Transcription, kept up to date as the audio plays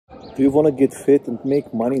Do you want to get fit and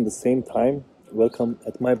make money in the same time? Welcome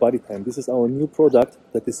at My Body Time. This is our new product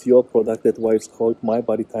that is your product. That's why it's called My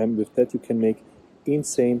Body Time. With that you can make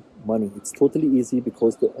insane money. It's totally easy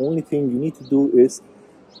because the only thing you need to do is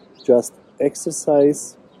just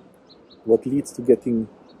exercise, what leads to getting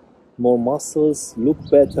more muscles, look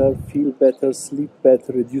better, feel better, sleep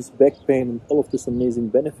better, reduce back pain, and all of these amazing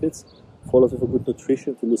benefits, followed with a good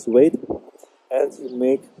nutrition to lose weight, and you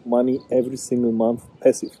make money every single month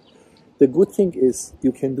passive. The good thing is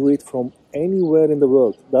you can do it from anywhere in the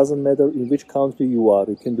world. Doesn't matter in which country you are.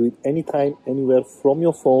 You can do it anytime, anywhere from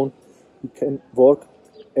your phone. You can work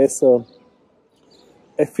as an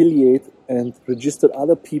affiliate and register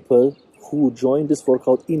other people who join this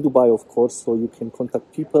workout in Dubai, of course. So you can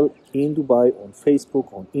contact people in Dubai on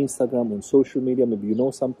Facebook, on Instagram, on social media. Maybe you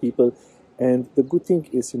know some people. And the good thing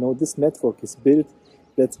is, this network is built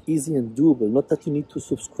that's easy and doable. Not that you need to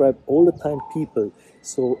subscribe all the time people.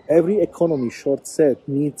 So every economy, short said,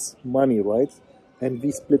 needs money, right? And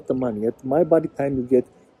we split the money. At My Body Time, you get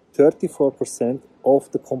 34%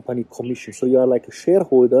 of the company commission. So you are like a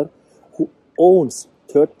shareholder who owns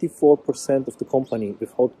 34% of the company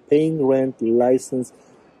without paying rent, license,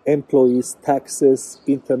 employees, taxes,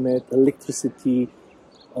 internet, electricity,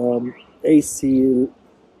 AC,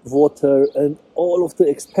 water, and all of the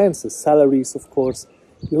expenses, salaries, of course.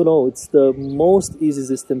 It's the most easy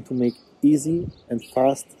system to make easy and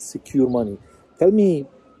fast, secure money. Tell me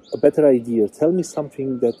a better idea. Tell me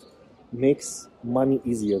something that makes money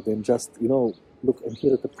easier than just, look, I'm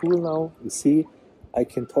here at the pool now. You see, I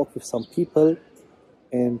can talk with some people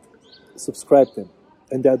and subscribe them.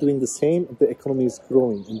 And they are doing the same, and the economy is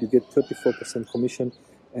growing, and you get 34% commission.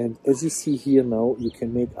 And as you see here now, you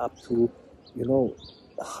can make up to,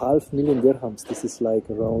 500,000 dirhams. This is like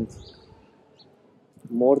around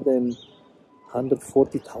more than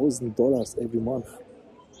 $140,000 every month.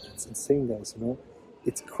 It's insane, guys,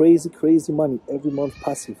 It's crazy, crazy money every month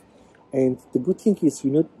passive. And the good thing is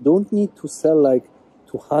you don't need to sell like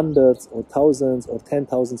to hundreds or thousands or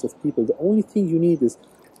 10,000s of people. The only thing you need is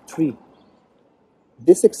 3.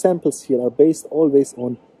 These examples here are based always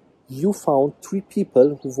on you found 3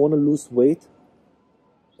 people who want to lose weight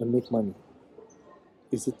and make money.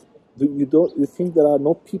 You think there are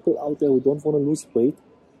no people out there who don't want to lose weight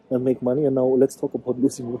and make money? And now let's talk about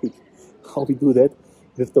losing weight. How we do that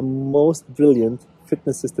with the most brilliant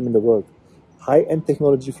fitness system in the world. High-end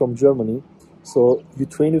technology from Germany. So you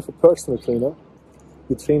train with a personal trainer.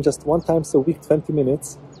 You train just 1 time a week, 20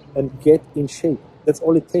 minutes, and get in shape. That's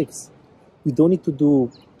all it takes. You don't need to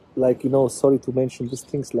do, sorry to mention these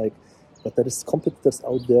things, but there is competitors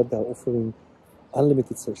out there that are offering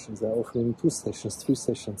unlimited sessions. They are offering 2 sessions, 3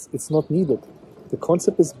 sessions. It's not needed. The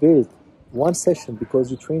concept is built 1 session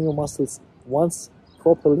because you train your muscles once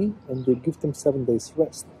properly and they give them 7 days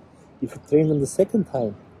rest. If you train them the second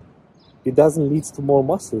time, it doesn't lead to more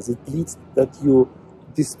muscles. It leads that you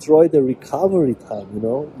destroy the recovery time,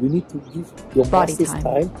 You need to give your muscles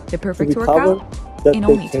time the perfect to recover, workout that in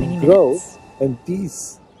they only can 20 grow. minutes. And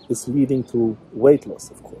this is leading to weight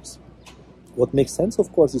loss, of course. What makes sense,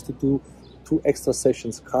 of course, is to do 2 extra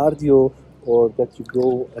sessions cardio, or that you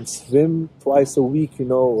go and swim twice a week,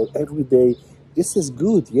 or every day. This is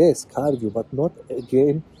good, yes, cardio, but not,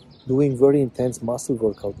 again, doing very intense muscle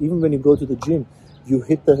workout. Even when you go to the gym, you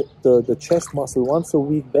hit the chest muscle once a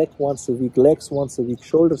week, back once a week, legs once a week,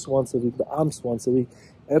 shoulders once a week, the arms once a week.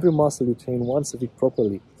 Every muscle you train once a week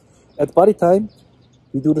properly. At Body Time,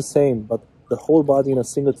 we do the same, but the whole body in a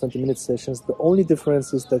single 20-minute sessions. The only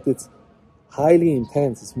difference is that it's highly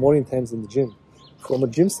intense. It's more intense than the gym. From a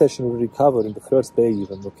gym session, we recover in the first day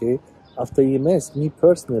even, okay? After EMS, me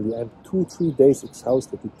personally, I'm 2-3 days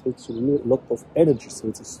exhausted. It takes a lot of energy, so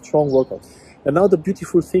it's a strong workout. And now the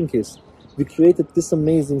beautiful thing is, we created this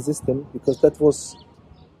amazing system because that was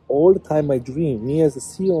all the time my dream. Me as the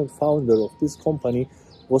CEO and founder of this company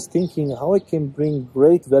was thinking how I can bring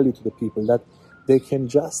great value to the people, that they can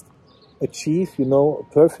just achieve, a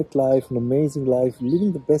perfect life, an amazing life,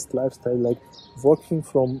 living the best lifestyle, like working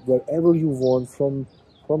from wherever you want, from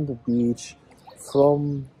the beach,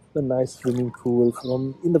 from the nice swimming pool,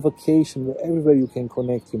 from in the vacation, everywhere you can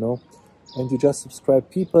connect, and you just subscribe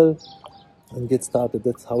people and get started.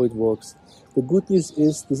 That's how it works. The good news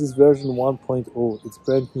is this is version 1.0. It's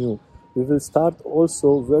brand new. We will start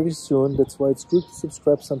also very soon. That's why it's good to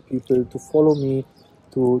subscribe some people, to follow me,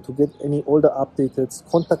 to get all the updates.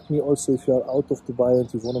 Contact me also if you are out of Dubai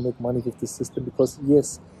and you want to make money with this system, because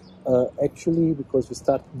yes, actually, because we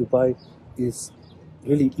start in Dubai, is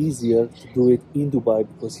really easier to do it in Dubai,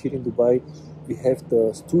 because here in Dubai we have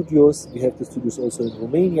the studios also in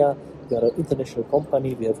Romania. They are an international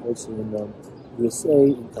company. We have also in USA,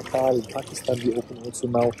 in Qatar, in Pakistan we open also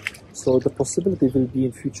now. So the possibility will be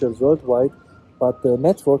in future worldwide, but the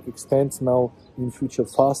network extends now in future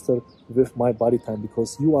faster with my body time,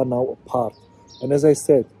 because you are now a part. And as I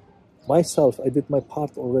said, myself, I did my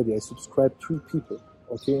part already. I subscribed 3 people.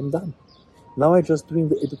 Okay, I'm done. Now I'm just doing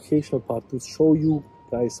the educational part to show you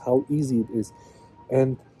guys how easy it is.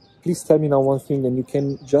 And please tell me now one thing, and you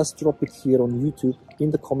can just drop it here on YouTube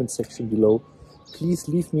in the comment section below. Please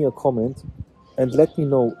leave me a comment and let me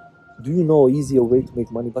know, do you know an easier way to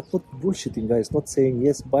make money? But not bullshitting, guys, not saying,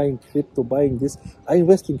 yes, buying crypto, buying this. I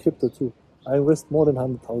invest in crypto too. I invest more than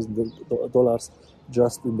 $100,000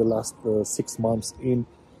 just in the last 6 months in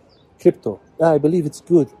crypto. Yeah, I believe it's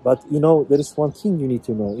good, but you know, there is one thing you need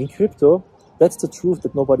to know. In crypto, that's the truth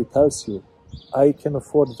that nobody tells you. I can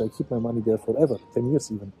afford it. I keep my money there forever, 10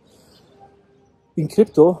 years even. In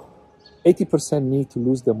crypto, 80% need to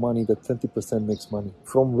lose their money, that 20% makes money.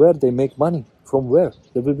 From where they make money? From where?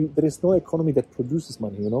 There is no economy that produces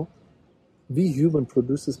money, you know? We human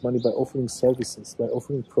produces money by offering services, by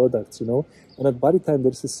offering products, you know? And at Body Time,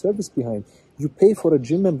 there's a service behind. You pay for a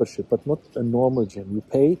gym membership, but not a normal gym. You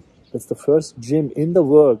pay, that's the first gym in the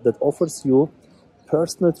world that offers you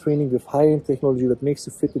personal training with high-end technology that makes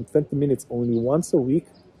you fit in 20 minutes only once a week,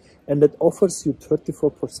 and that offers you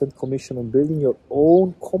 34% commission on building your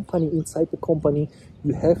own company inside the company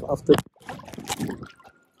you have after...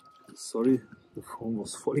 Sorry, the phone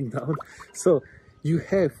was falling down. So you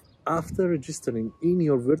have, after registering in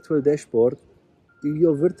your virtual dashboard, in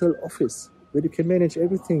your virtual office, where you can manage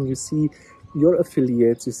everything. You see your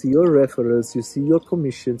affiliates, you see your referrals, you see your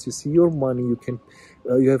commissions, you see your money. You can,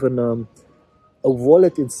 you have a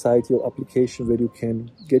wallet inside your application where you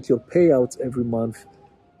can get your payouts every month.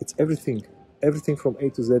 It's everything from A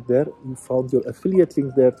to Z there. You found your affiliate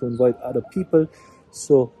link there to invite other people.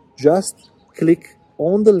 So just click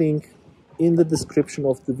on the link in the description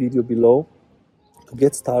of the video below to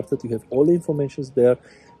get started. You have all the information there,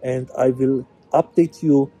 and I will update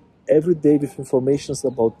you every day with information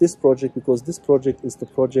about this project, because this project is the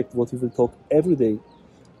project what we will talk every day,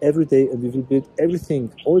 and we will build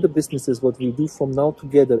everything, all the businesses what we do from now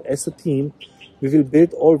together as a team. We will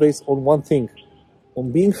build always on one thing,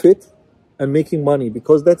 on being fit and making money,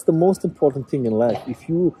 because that's the most important thing in life. If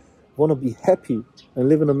you want to be happy and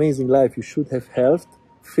live an amazing life, you should have health,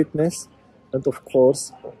 fitness, and of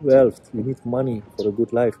course wealth. You need money for a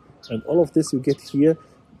good life, and all of this you get here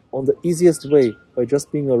on the easiest way, by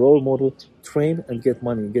just being a role model. Train and get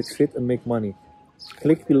money, get fit and make money.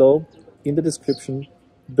 Click below in the description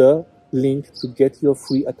the link to get your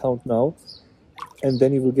free account now, and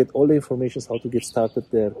then you will get all the information how to get started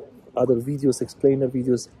there. Other videos, explainer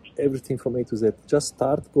videos, everything from A to Z. Just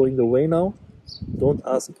start going the way now. Don't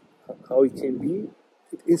ask how it can be.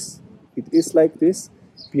 It is like this.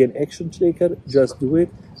 Be an action taker, just do it,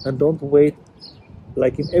 and don't wait.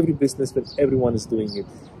 Like in every business, when everyone is doing it.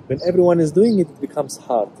 When everyone is doing it, it becomes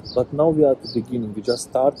hard. But now we are at the beginning. We just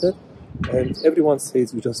started, and everyone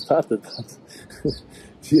says we just started.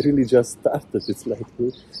 We really just started. It's like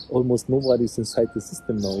almost nobody's inside the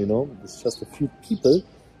system now, you know. It's just a few people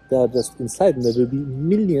that are just inside, and there will be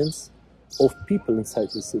millions of people inside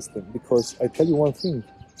the system. Because I tell you one thing,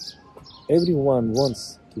 everyone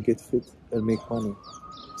wants to get fit and make money.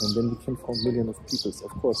 And then we can find millions of people,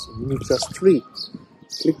 of course. We need just 3.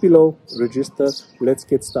 Click below, register, let's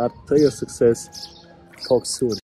get started. Try your success. Talk soon.